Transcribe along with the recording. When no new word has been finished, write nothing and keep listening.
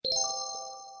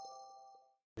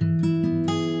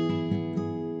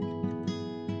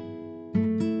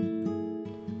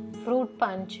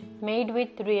punch made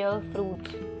with real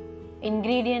fruits.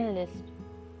 Ingredient list: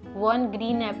 1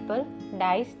 green apple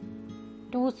diced,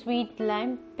 2 sweet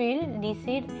lime peeled,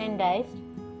 deseed and diced,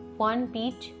 1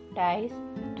 peach diced,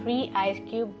 3 ice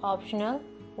cube optional,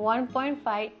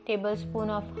 1.5 tablespoon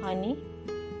of honey,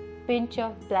 pinch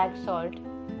of black salt,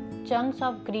 chunks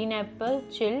of green apple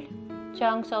chilled,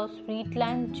 chunks of sweet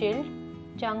lime chilled,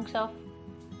 chunks of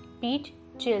peach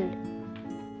chilled.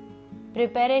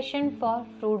 Preparation for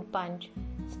fruit punch.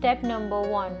 Step number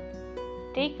 1.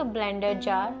 Take a blender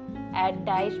jar, add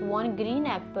diced 1 green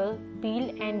apple, peel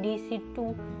and de-seed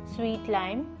 2 sweet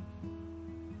lime,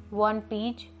 1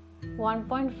 peach,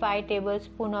 1.5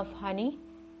 tablespoon of honey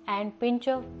and pinch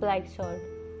of black salt.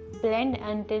 Blend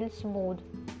until smooth.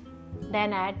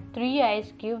 Then add 3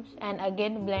 ice cubes and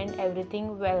again blend everything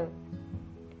well.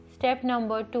 Step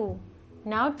number 2.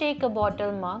 Now take a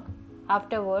bottle mug.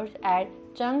 Afterwards add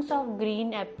chunks of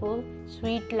green apple,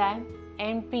 sweet lime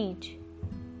and peach.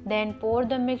 Then pour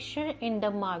the mixture in the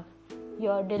mug.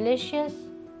 Your delicious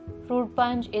fruit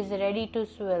punch is ready to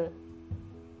swill.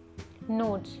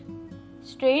 Notes: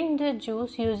 strain the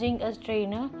juice using a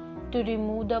strainer to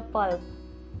remove the pulp.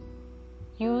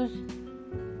 Use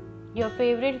your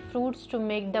favorite fruits to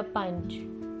make the punch.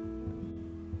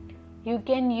 You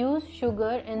can use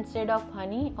sugar instead of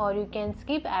honey, or you can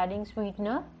skip adding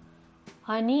sweetener.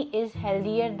 Honey is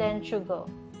healthier than sugar.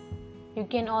 You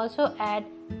can also add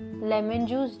lemon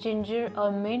juice, ginger or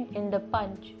mint in the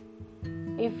punch.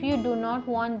 If you do not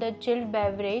want the chilled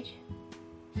beverage,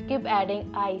 skip adding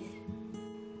ice.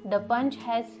 The punch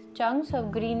has chunks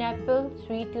of green apple,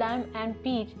 sweet lime and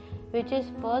peach, which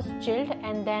is first chilled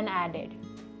and then added.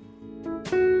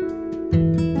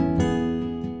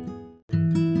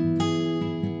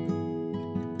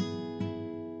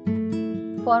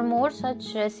 For more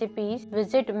such recipes,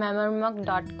 visit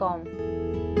memormug.com.